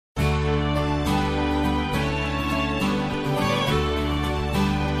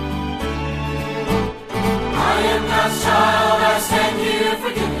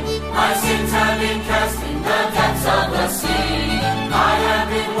waters of the sea. I have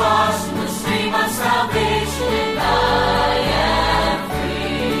been washed in the stream of salvation, and I am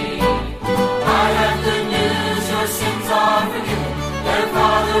free. I have good news, your sins are forgiven. They're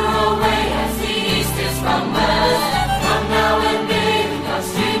farther away as the east is from west. Come now and bathe in the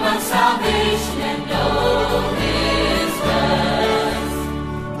stream of salvation, and know His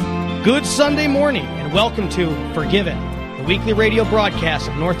rest. Good Sunday morning, and welcome to Forgiven, the weekly radio broadcast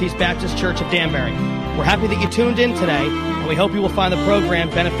of Northeast Baptist Church of Danbury. We're happy that you tuned in today, and we hope you will find the program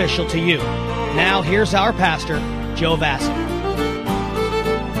beneficial to you. Now, here's our pastor, Joe Vassie.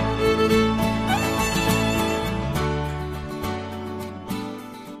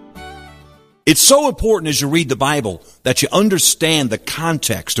 It's so important as you read the Bible that you understand the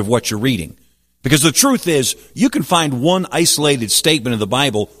context of what you're reading. Because the truth is, you can find one isolated statement in the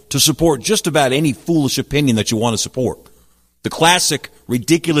Bible to support just about any foolish opinion that you want to support. The classic,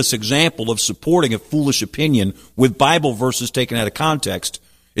 ridiculous example of supporting a foolish opinion with Bible verses taken out of context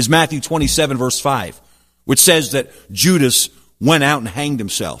is Matthew 27, verse 5, which says that Judas went out and hanged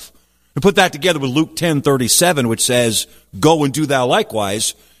himself. And put that together with Luke 10:37, which says, "Go and do thou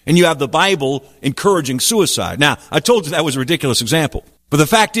likewise," and you have the Bible encouraging suicide. Now, I told you that was a ridiculous example. But the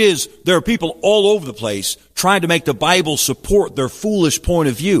fact is, there are people all over the place trying to make the Bible support their foolish point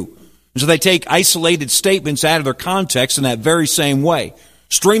of view. And so they take isolated statements out of their context in that very same way,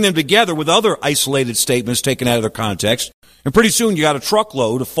 string them together with other isolated statements taken out of their context, and pretty soon you got a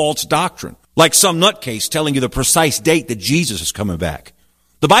truckload of false doctrine, like some nutcase telling you the precise date that Jesus is coming back.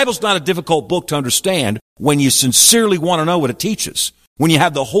 The Bible's not a difficult book to understand when you sincerely want to know what it teaches, when you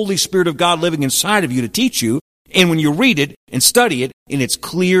have the Holy Spirit of God living inside of you to teach you, and when you read it and study it in its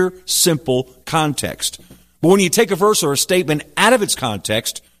clear, simple context. But when you take a verse or a statement out of its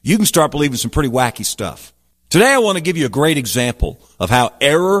context, you can start believing some pretty wacky stuff. Today I want to give you a great example of how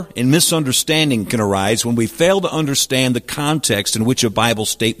error and misunderstanding can arise when we fail to understand the context in which a Bible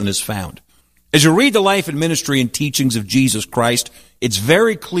statement is found. As you read the life and ministry and teachings of Jesus Christ, it's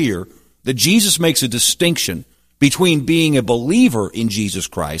very clear that Jesus makes a distinction between being a believer in Jesus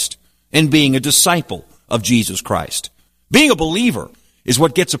Christ and being a disciple of Jesus Christ. Being a believer is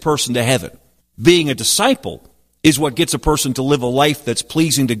what gets a person to heaven. Being a disciple is what gets a person to live a life that's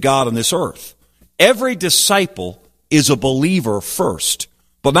pleasing to God on this earth. Every disciple is a believer first,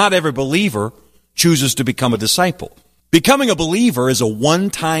 but not every believer chooses to become a disciple. Becoming a believer is a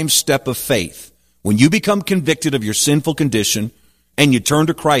one-time step of faith. When you become convicted of your sinful condition and you turn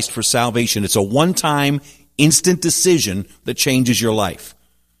to Christ for salvation, it's a one-time, instant decision that changes your life.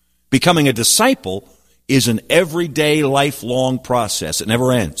 Becoming a disciple is an everyday, lifelong process. It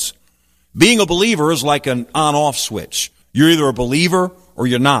never ends. Being a believer is like an on-off switch. You're either a believer or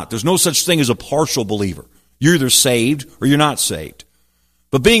you're not. There's no such thing as a partial believer. You're either saved or you're not saved.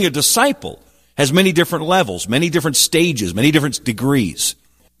 But being a disciple has many different levels, many different stages, many different degrees.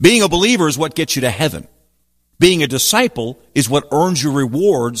 Being a believer is what gets you to heaven. Being a disciple is what earns you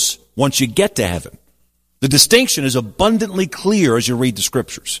rewards once you get to heaven. The distinction is abundantly clear as you read the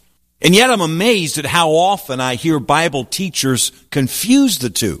Scriptures. And yet I'm amazed at how often I hear Bible teachers confuse the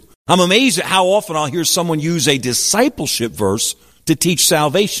two. I'm amazed at how often I'll hear someone use a discipleship verse to teach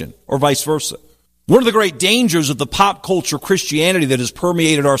salvation, or vice versa. One of the great dangers of the pop culture Christianity that has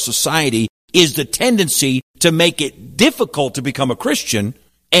permeated our society is the tendency to make it difficult to become a Christian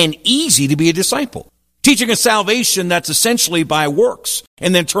and easy to be a disciple. Teaching a salvation that's essentially by works,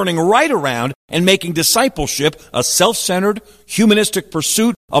 and then turning right around and making discipleship a self-centered, humanistic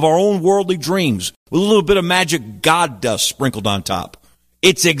pursuit of our own worldly dreams with a little bit of magic God dust sprinkled on top.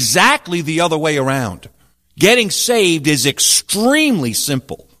 It's exactly the other way around. Getting saved is extremely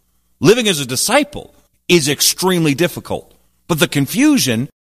simple. Living as a disciple is extremely difficult. But the confusion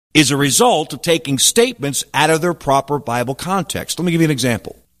is a result of taking statements out of their proper Bible context. Let me give you an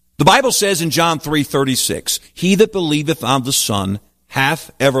example. The Bible says in John 3:36, "He that believeth on the Son hath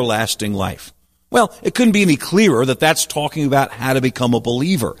everlasting life." Well, it couldn't be any clearer that that's talking about how to become a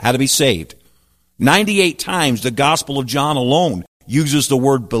believer, how to be saved. 98 times the Gospel of John alone uses the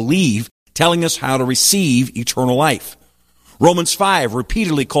word believe, telling us how to receive eternal life. Romans 5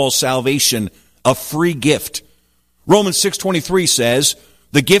 repeatedly calls salvation a free gift. Romans 6:23 says,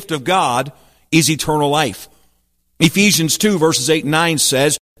 the gift of God is eternal life. Ephesians 2 verses 8 and 9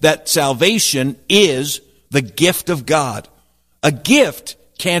 says that salvation is the gift of God. A gift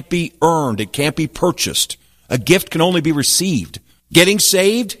can't be earned. It can't be purchased. A gift can only be received. Getting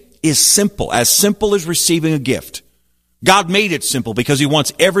saved is simple as receiving a gift. God made it simple because he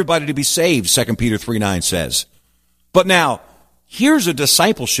wants everybody to be saved, 2 Peter 3:9 says. But now, here's a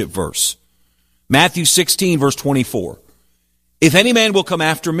discipleship verse. Matthew 16 verse 24. If any man will come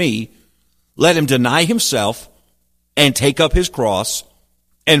after me, let him deny himself, and take up his cross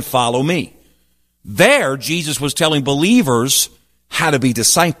and follow me. There, Jesus was telling believers how to be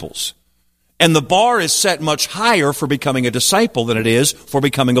disciples. And the bar is set much higher for becoming a disciple than it is for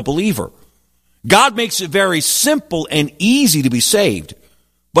becoming a believer. God makes it very simple and easy to be saved,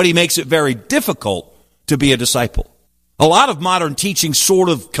 but he makes it very difficult to be a disciple. A lot of modern teaching sort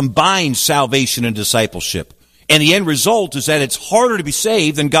of combines salvation and discipleship. And the end result is that it's harder to be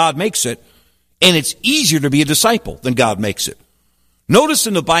saved than God makes it, and it's easier to be a disciple than God makes it. Notice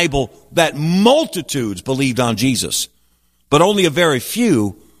in the Bible that multitudes believed on Jesus, but only a very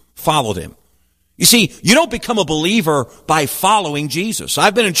few followed him. You see, you don't become a believer by following Jesus.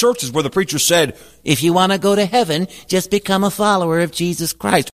 I've been in churches where the preacher said, if you want to go to heaven, just become a follower of Jesus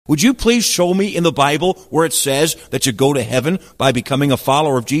Christ. Would you please show me in the Bible where it says that you go to heaven by becoming a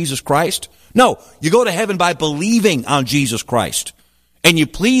follower of Jesus Christ? No, you go to heaven by believing on Jesus Christ. And you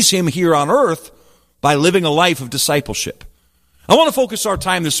please him here on earth by living a life of discipleship. I want to focus our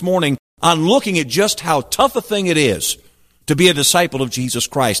time this morning on looking at just how tough a thing it is to be a disciple of Jesus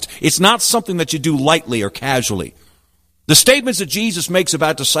Christ. It's not something that you do lightly or casually. The statements that Jesus makes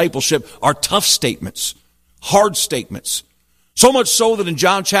about discipleship are tough statements, hard statements. So much so that in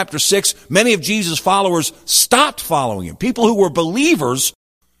John chapter 6, many of Jesus' followers stopped following him. People who were believers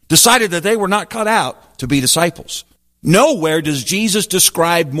decided that they were not cut out to be disciples. Nowhere does Jesus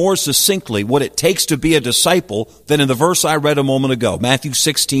describe more succinctly what it takes to be a disciple than in the verse I read a moment ago, Matthew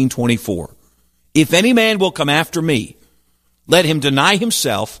 16:24. If any man will come after me, let him deny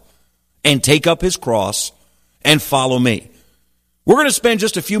himself and take up his cross and follow me. We're going to spend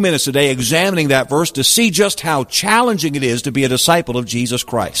just a few minutes today examining that verse to see just how challenging it is to be a disciple of Jesus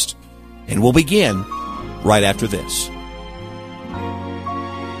Christ. And we'll begin right after this.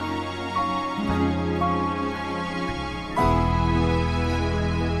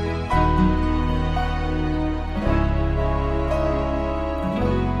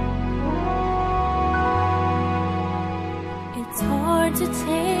 To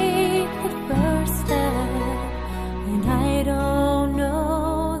take the first step when I don't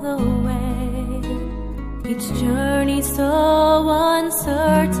know the way. Each journey so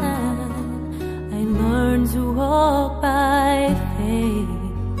uncertain, I learned to walk by faith.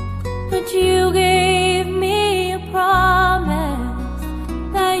 But you gave me a promise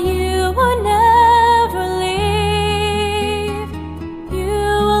that you would never leave. You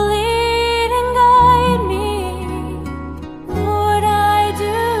will lead and guide me. Lord, I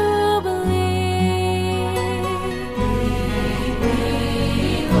do believe. Lead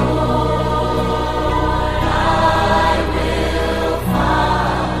me, Lord, I will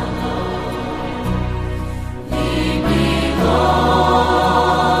follow. Lead me, Lord,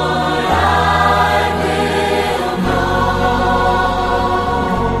 I will go.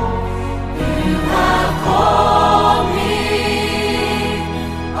 You have called me,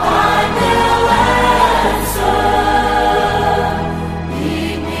 I will answer.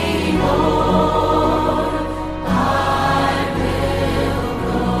 Lead me, Lord, I will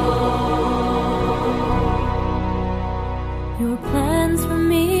go. Your plans for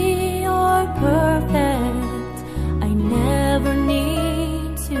me are perfect. I never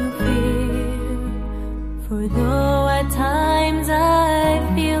need to fear. For though at times I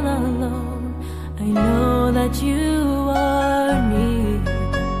feel alone, I know that you are near.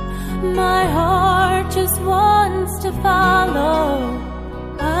 My heart just wants to follow.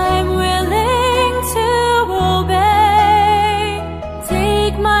 I'm willing to obey.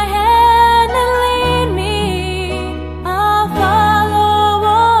 Take my hand and lead me. I'll follow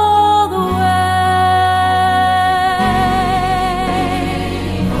all the way.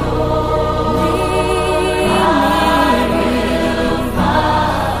 Lead me.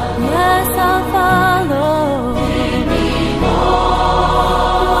 Yes, I'll follow. Lead me,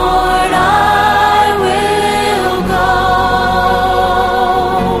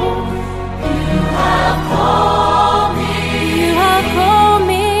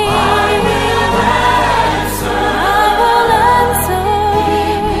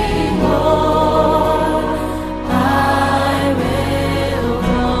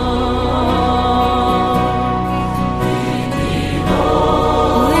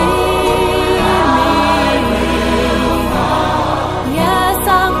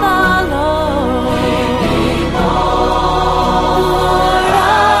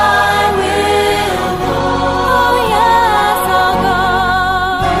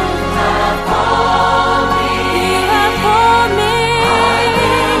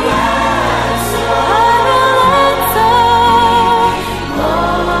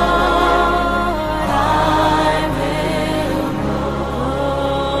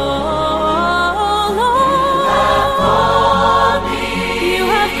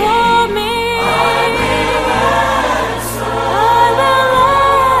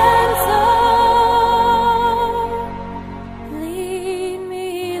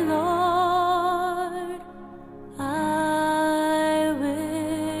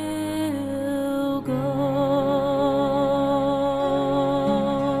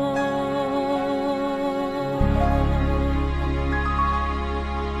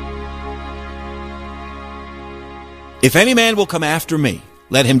 If any man will come after me,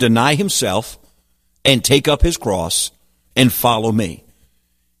 let him deny himself and take up his cross and follow me.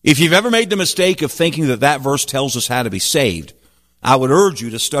 If you've ever made the mistake of thinking that that verse tells us how to be saved, I would urge you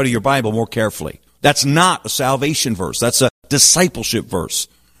to study your Bible more carefully. That's not a salvation verse. That's a discipleship verse.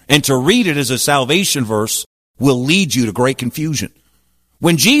 And to read it as a salvation verse will lead you to great confusion.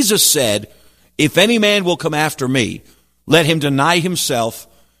 When Jesus said, if any man will come after me, let him deny himself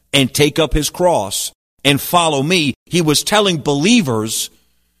and take up his cross and follow me, he was telling believers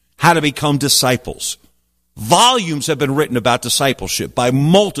how to become disciples. Volumes have been written about discipleship by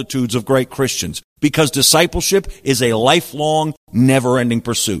multitudes of great Christians because discipleship is a lifelong, never-ending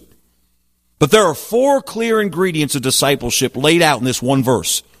pursuit. But there are 4 clear ingredients of discipleship laid out in this one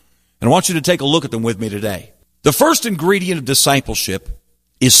verse, and I want you to take a look at them with me today. The first ingredient of discipleship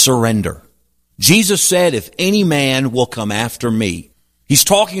is surrender. Jesus said, if any man will come after me, he's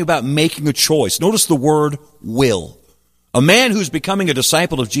talking about making a choice. Notice the word will. A man who's becoming a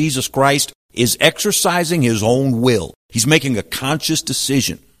disciple of Jesus Christ is exercising his own will. He's making a conscious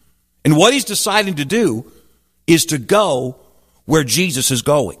decision. And what he's deciding to do is to go where Jesus is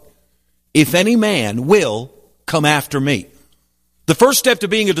going. If any man will come after me. The first step to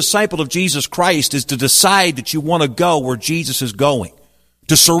being a disciple of Jesus Christ is to decide that you want to go where Jesus is going.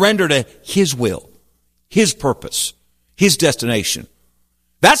 To surrender to his will, his purpose, his destination.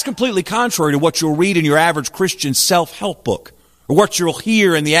 That's completely contrary to what you'll read in your average Christian self-help book, or what you'll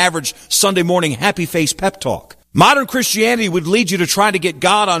hear in the average Sunday morning happy face pep talk. Modern Christianity would lead you to try to get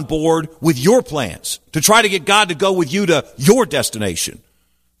God on board with your plans, to try to get God to go with you to your destination.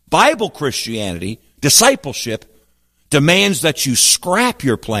 Bible Christianity, discipleship, demands that you scrap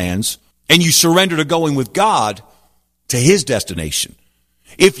your plans and you surrender to going with God to his destination.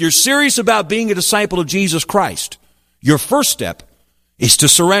 If you're serious about being a disciple of Jesus Christ, your first step is to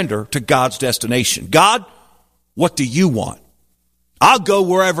surrender to God's destination. God, what do you want? I'll go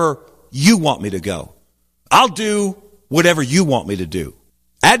wherever you want me to go. I'll do whatever you want me to do.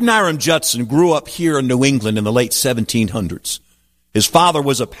 Adoniram Judson grew up here in New England in the late 1700s. His father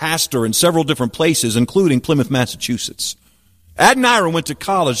was a pastor in several different places, including Plymouth, Massachusetts. Adoniram went to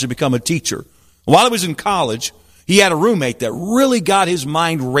college to become a teacher. While he was in college, he had a roommate that really got his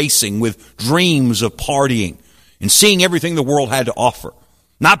mind racing with dreams of partying and seeing everything the world had to offer,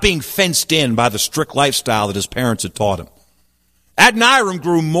 not being fenced in by the strict lifestyle that his parents had taught him. Adoniram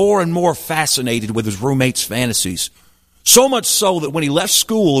grew more and more fascinated with his roommate's fantasies, so much so that when he left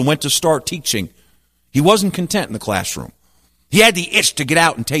school and went to start teaching, he wasn't content in the classroom. He had the itch to get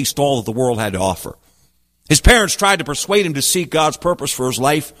out and taste all that the world had to offer. His parents tried to persuade him to seek God's purpose for his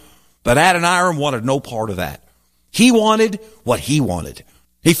life, but Adoniram wanted no part of that. He wanted what he wanted.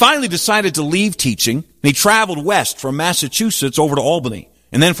 He finally decided to leave teaching, and he traveled west from Massachusetts over to Albany.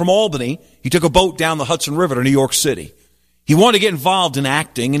 And then from Albany, he took a boat down the Hudson River to New York City. He wanted to get involved in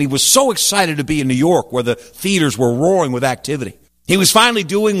acting, and he was so excited to be in New York where the theaters were roaring with activity. He was finally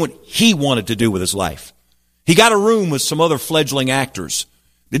doing what he wanted to do with his life. He got a room with some other fledgling actors.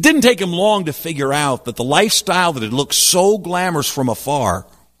 It didn't take him long to figure out that the lifestyle that had looked so glamorous from afar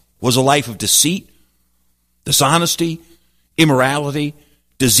was a life of deceit, dishonesty, immorality,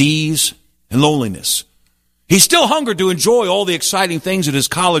 disease, and loneliness. He still hungered to enjoy all the exciting things that his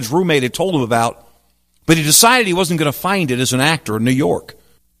college roommate had told him about, but he decided he wasn't going to find it as an actor in New York.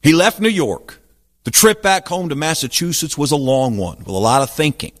 He left New York. The trip back home to Massachusetts was a long one, with a lot of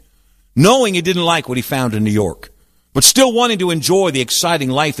thinking, knowing he didn't like what he found in New York, but still wanting to enjoy the exciting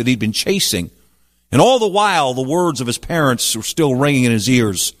life that he'd been chasing. And all the while, the words of his parents were still ringing in his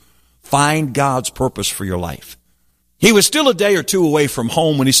ears. Find God's purpose for your life. He was still a day or two away from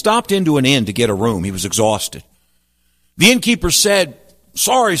home when he stopped into an inn to get a room. He was exhausted. The innkeeper said,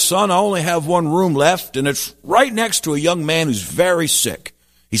 "Sorry, son, I only have one room left, and it's right next to a young man who's very sick.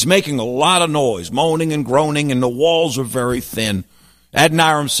 He's making a lot of noise, moaning and groaning, and the walls are very thin."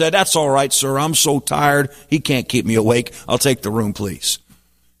 Adoniram said, "That's all right, sir. I'm so tired, he can't keep me awake. I'll take the room, please."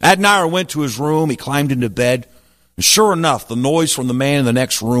 Adoniram went to his room. He climbed into bed. And sure enough, the noise from the man in the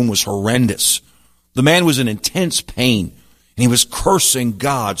next room was horrendous. The man was in intense pain, and he was cursing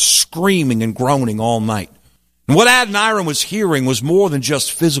God, screaming and groaning all night. And what Adoniram was hearing was more than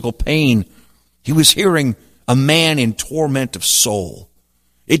just physical pain. He was hearing a man in torment of soul.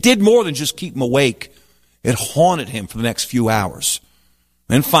 It did more than just keep him awake. It haunted him for the next few hours.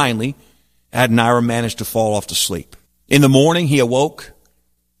 Then finally, Adoniram managed to fall off to sleep. In the morning, he awoke.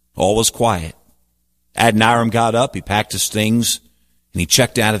 All was quiet. Adoniram got up, he packed his things, and he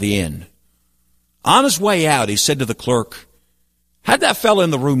checked out of the inn. On his way out, he said to the clerk, "How'd that fellow in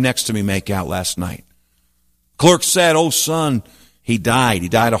the room next to me make out last night?" Clerk said, "Oh, son, he died. He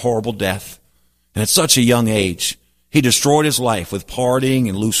died a horrible death. And at such a young age. He destroyed his life with partying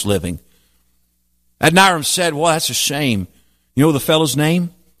and loose living. Adoniram said, well, that's a shame. You know the fellow's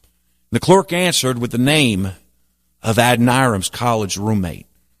name? The clerk answered with the name of Adoniram's college roommate.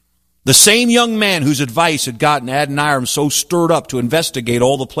 The same young man whose advice had gotten Adoniram so stirred up to investigate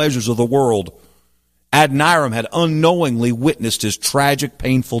all the pleasures of the world. Adoniram had unknowingly witnessed his tragic,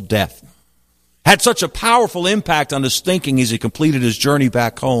 painful death. Had such a powerful impact on his thinking as he completed his journey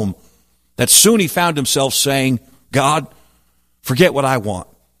back home that soon he found himself saying, God, forget what I want.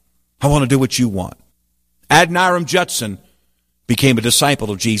 I want to do what you want. Adoniram Judson became a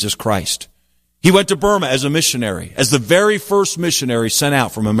disciple of Jesus Christ. He went to Burma as a missionary, as the very first missionary sent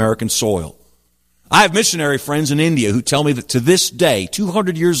out from American soil. I have missionary friends in India who tell me that to this day,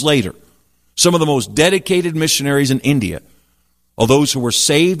 200 years later, some of the most dedicated missionaries in India are those who were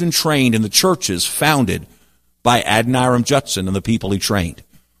saved and trained in the churches founded by Adoniram Judson and the people he trained.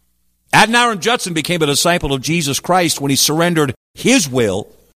 Adoniram Judson became a disciple of Jesus Christ when he surrendered his will,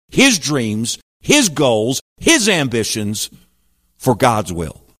 his dreams, his goals, his ambitions for God's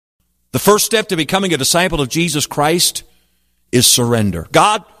will. The first step to becoming a disciple of Jesus Christ is surrender.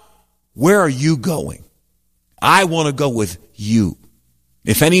 God, where are you going? I want to go with you.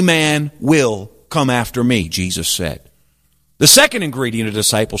 If any man will come after me, Jesus said. The second ingredient of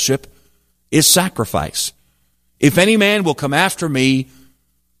discipleship is sacrifice. If any man will come after me,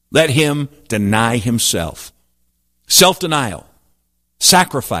 let him deny himself. Self-denial,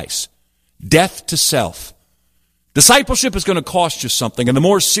 sacrifice, death to self. Discipleship is going to cost you something, and the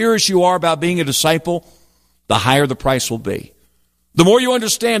more serious you are about being a disciple, the higher the price will be. The more you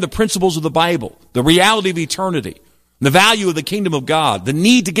understand the principles of the Bible, the reality of eternity, the value of the kingdom of God, the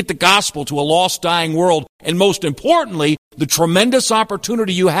need to get the gospel to a lost, dying world, and most importantly, the tremendous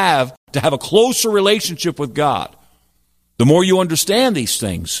opportunity you have to have a closer relationship with God. The more you understand these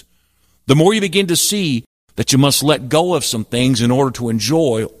things, the more you begin to see that you must let go of some things in order to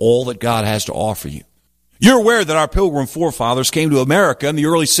enjoy all that God has to offer you. You're aware that our Pilgrim forefathers came to America in the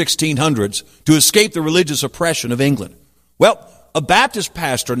early 1600s to escape the religious oppression of England. Well, a Baptist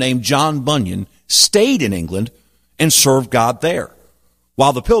pastor named John Bunyan stayed in England and served God there,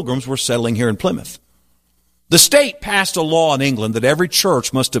 while the Pilgrims were settling here in Plymouth. The state passed a law in England that every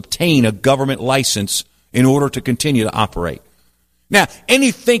church must obtain a government license in order to continue to operate. Now,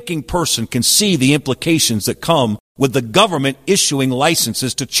 any thinking person can see the implications that come with the government issuing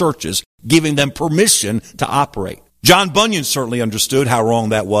licenses to churches, giving them permission to operate. John Bunyan certainly understood how wrong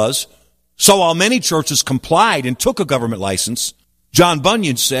that was. So while many churches complied and took a government license, John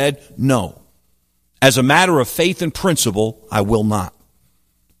Bunyan said, no. As a matter of faith and principle, I will not.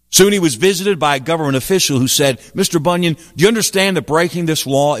 Soon he was visited by a government official who said, Mr. Bunyan, do you understand that breaking this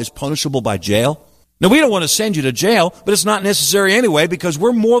law is punishable by jail? Now, we don't want to send you to jail, but it's not necessary anyway because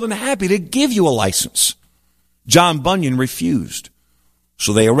we're more than happy to give you a license. John Bunyan refused.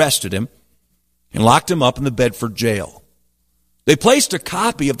 So they arrested him and locked him up in the Bedford jail. They placed a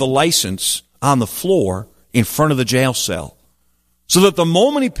copy of the license on the floor in front of the jail cell so that the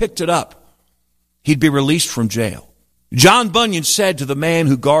moment he picked it up, he'd be released from jail. John Bunyan said to the man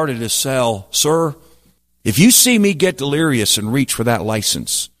who guarded his cell, Sir, if you see me get delirious and reach for that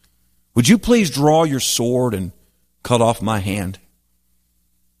license, would you please draw your sword and cut off my hand?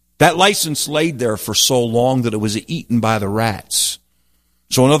 That license laid there for so long that it was eaten by the rats.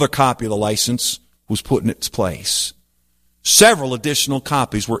 So another copy of the license was put in its place. Several additional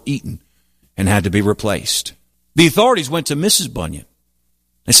copies were eaten and had to be replaced. The authorities went to Mrs. Bunyan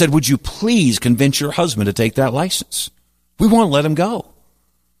and said, would you please convince your husband to take that license? We won't let him go.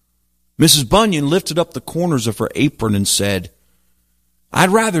 Mrs. Bunyan lifted up the corners of her apron and said, I'd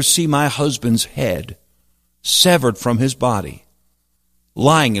rather see my husband's head severed from his body,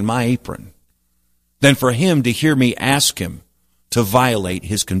 lying in my apron, than for him to hear me ask him to violate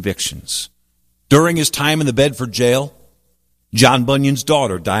his convictions. During his time in the Bedford jail, John Bunyan's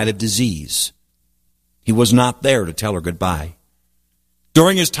daughter died of disease. He was not there to tell her goodbye.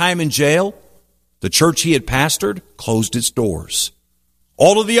 During his time in jail, the church he had pastored closed its doors.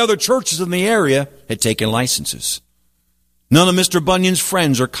 All of the other churches in the area had taken licenses. None of Mr. Bunyan's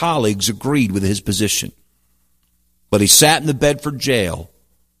friends or colleagues agreed with his position. But he sat in the Bedford jail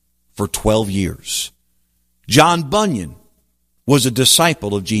for 12 years. John Bunyan was a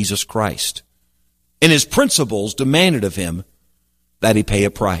disciple of Jesus Christ, and his principles demanded of him that he pay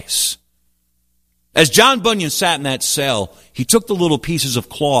a price. As John Bunyan sat in that cell, he took the little pieces of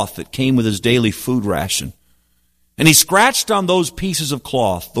cloth that came with his daily food ration, and he scratched on those pieces of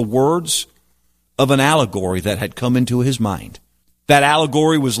cloth the words of an allegory that had come into his mind. That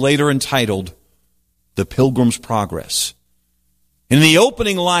allegory was later entitled The Pilgrim's Progress. In the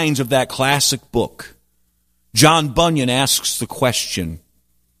opening lines of that classic book, John Bunyan asks the question,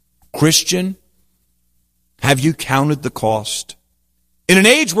 Christian, have you counted the cost? In an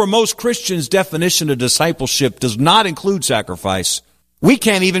age where most Christians' definition of discipleship does not include sacrifice, we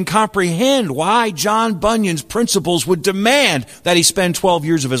can't even comprehend why John Bunyan's principles would demand that he spend 12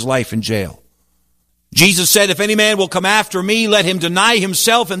 years of his life in jail. Jesus said, if any man will come after me, let him deny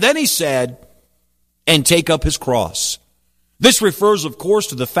himself. And then he said, and take up his cross. This refers, of course,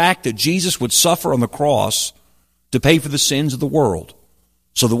 to the fact that Jesus would suffer on the cross to pay for the sins of the world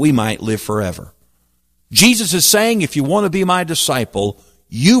so that we might live forever. Jesus is saying, if you want to be my disciple,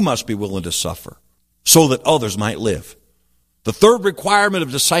 you must be willing to suffer so that others might live. The third requirement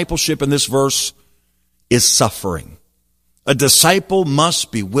of discipleship in this verse is suffering. A disciple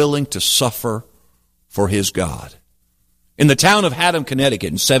must be willing to suffer for his God. In the town of Haddam, Connecticut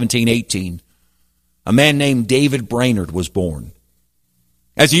in 1718, a man named David Brainerd was born.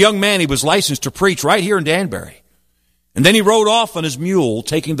 As a young man, he was licensed to preach right here in Danbury. And then he rode off on his mule,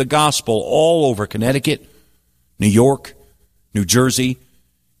 taking the gospel all over Connecticut, New York, New Jersey,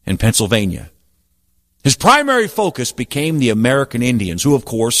 and Pennsylvania. His primary focus became the American Indians, who, of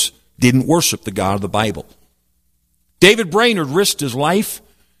course, didn't worship the God of the Bible. David Brainerd risked his life,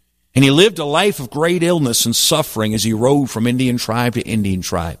 and he lived a life of great illness and suffering as he rode from Indian tribe to Indian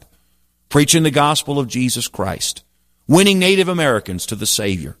tribe, preaching the gospel of Jesus Christ, winning Native Americans to the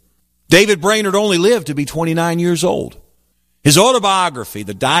Savior. David Brainerd only lived to be 29 years old. His autobiography,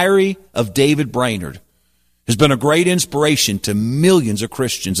 The Diary of David Brainerd, has been a great inspiration to millions of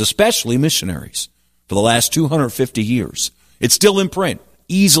Christians, especially missionaries, for the last 250 years. It's still in print,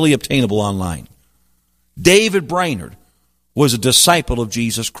 easily obtainable online. David Brainerd was a disciple of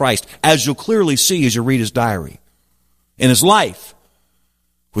Jesus Christ, as you'll clearly see as you read his diary. And his life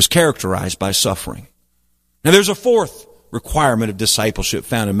was characterized by suffering. Now there's a fourth requirement of discipleship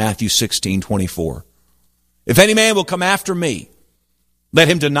found in Matthew 16:24. If any man will come after me, let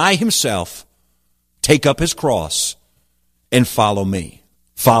him deny himself, take up his cross, and follow me.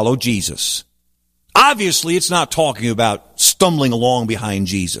 Follow Jesus. Obviously, it's not talking about stumbling along behind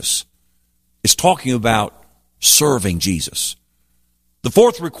Jesus. It's talking about serving Jesus. The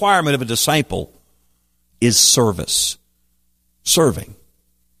fourth requirement of a disciple is service. Serving.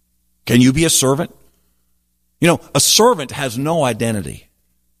 Can you be a servant? You know, a servant has no identity.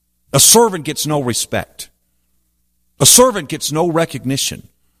 A servant gets no respect. A servant gets no recognition.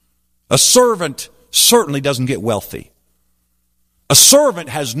 A servant certainly doesn't get wealthy. A servant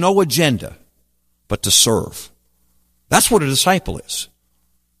has no agenda but to serve. That's what a disciple is.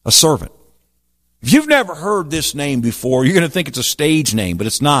 A servant. If you've never heard this name before, you're going to think it's a stage name, but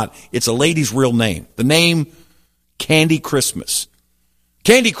it's not. It's a lady's real name. The name Candy Christmas.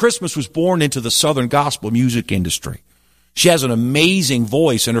 Candy Christmas was born into the Southern gospel music industry. She has an amazing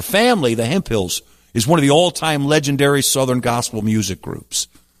voice, and her family, the Hemphills, is one of the all-time legendary Southern gospel music groups.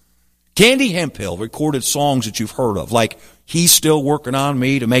 Candy Hemphill recorded songs that you've heard of, like He's Still Working on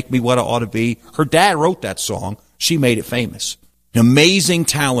Me to Make Me What I Ought to Be. Her dad wrote that song. She made it famous. Amazing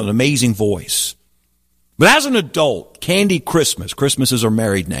talent, amazing voice. But as an adult, Candy Christmas is her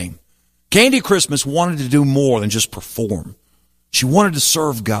married name, Candy Christmas wanted to do more than just perform. She wanted to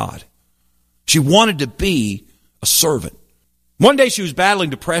serve God. She wanted to be a servant. One day she was battling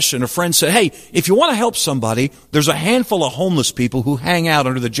depression. A friend said, hey, if you want to help somebody, there's a handful of homeless people who hang out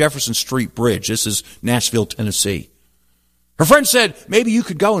under the Jefferson Street Bridge. This is Nashville, Tennessee. Her friend said, maybe you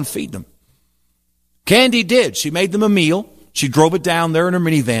could go and feed them. Candy did. She made them a meal. She drove it down there in her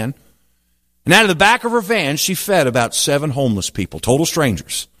minivan. And out of the back of her van, she fed about 7 homeless people, total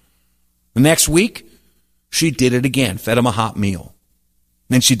strangers. The next week, she did it again, fed them a hot meal.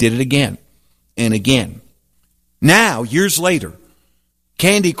 Then she did it again and again. Now, years later,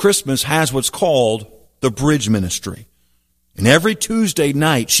 Candy Christmas has what's called the Bridge Ministry. And every Tuesday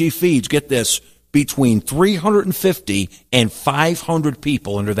night, she feeds, get this, between 350 and 500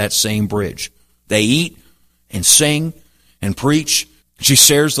 people under that same bridge. They eat and sing and preach. She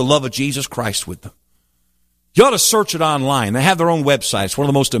shares the love of Jesus Christ with them. You ought to search it online. They have their own website. It's one of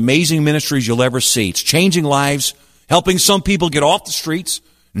the most amazing ministries you'll ever see. It's changing lives, helping some people get off the streets,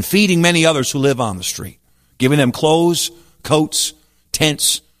 and feeding many others who live on the street. Giving them clothes, coats,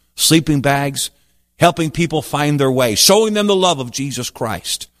 tents, sleeping bags, helping people find their way, showing them the love of Jesus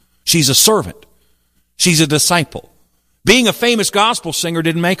Christ. She's a servant. She's a disciple. Being a famous gospel singer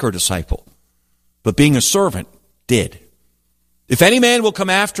didn't make her a disciple, but being a servant did. If any man will come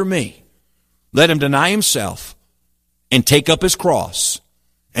after me, let him deny himself and take up his cross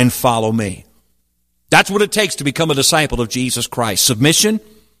and follow me. That's what it takes to become a disciple of Jesus Christ. Submission,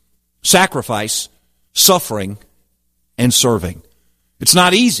 sacrifice, suffering, and serving. It's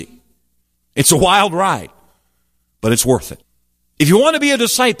not easy. It's a wild ride. but it's worth it. If you want to be a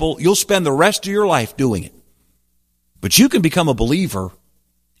disciple, you'll spend the rest of your life doing it. But you can become a believer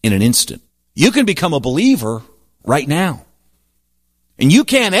in an instant. You can become a believer right now. And you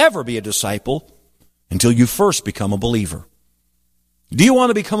can't ever be a disciple until you first become a believer. Do you want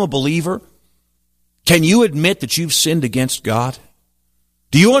to become a believer? Can you admit that you've sinned against God?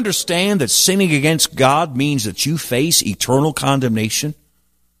 Do you understand that sinning against God means that you face eternal condemnation?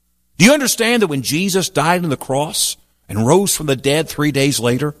 Do you understand that when Jesus died on the cross and rose from the dead 3 days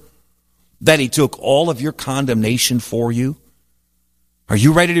later, that he took all of your condemnation for you? Are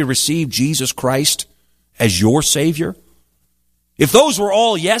you ready to receive Jesus Christ as your Savior? If those were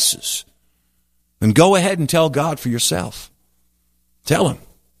all yeses, then go ahead and tell God for yourself. Tell him,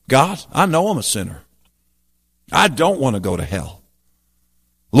 God, I know I'm a sinner. I don't want to go to hell.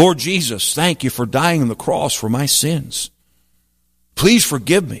 Lord Jesus, thank you for dying on the cross for my sins. Please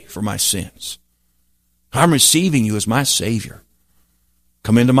forgive me for my sins. I'm receiving you as my Savior.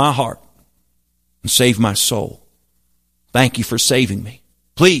 Come into my heart and save my soul. Thank you for saving me.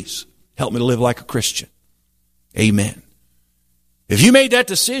 Please help me to live like a Christian. Amen. If you made that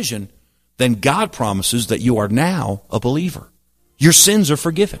decision, then God promises that you are now a believer. Your sins are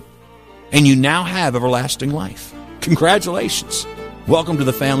forgiven, and you now have everlasting life. Congratulations. Welcome to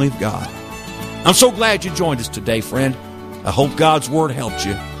the family of God. I'm so glad you joined us today, friend. I hope God's Word helped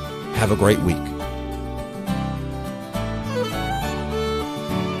you. Have a great week.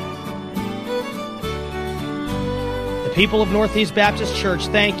 The people of Northeast Baptist Church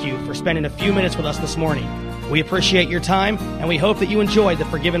thank you for spending a few minutes with us this morning. We appreciate your time, and we hope that you enjoyed the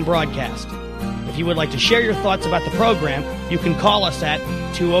Forgiven broadcast. If you would like to share your thoughts about the program, you can call us at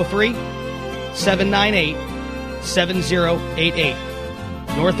 203-798-7088.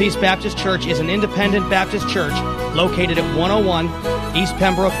 Northeast Baptist Church is an independent Baptist church located at 101 East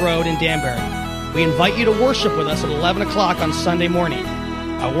Pembroke Road in Danbury. We invite you to worship with us at 11 o'clock on Sunday morning.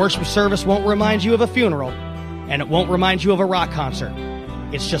 Our worship service won't remind you of a funeral, and it won't remind you of a rock concert.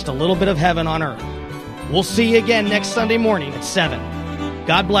 It's just a little bit of heaven on earth. We'll see you again next Sunday morning at 7.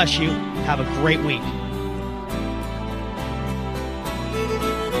 God bless you. Have a great week.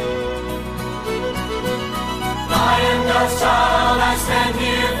 I am God's child, I stand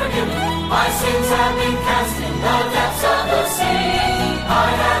here forgiven. My sins have been cast in the depths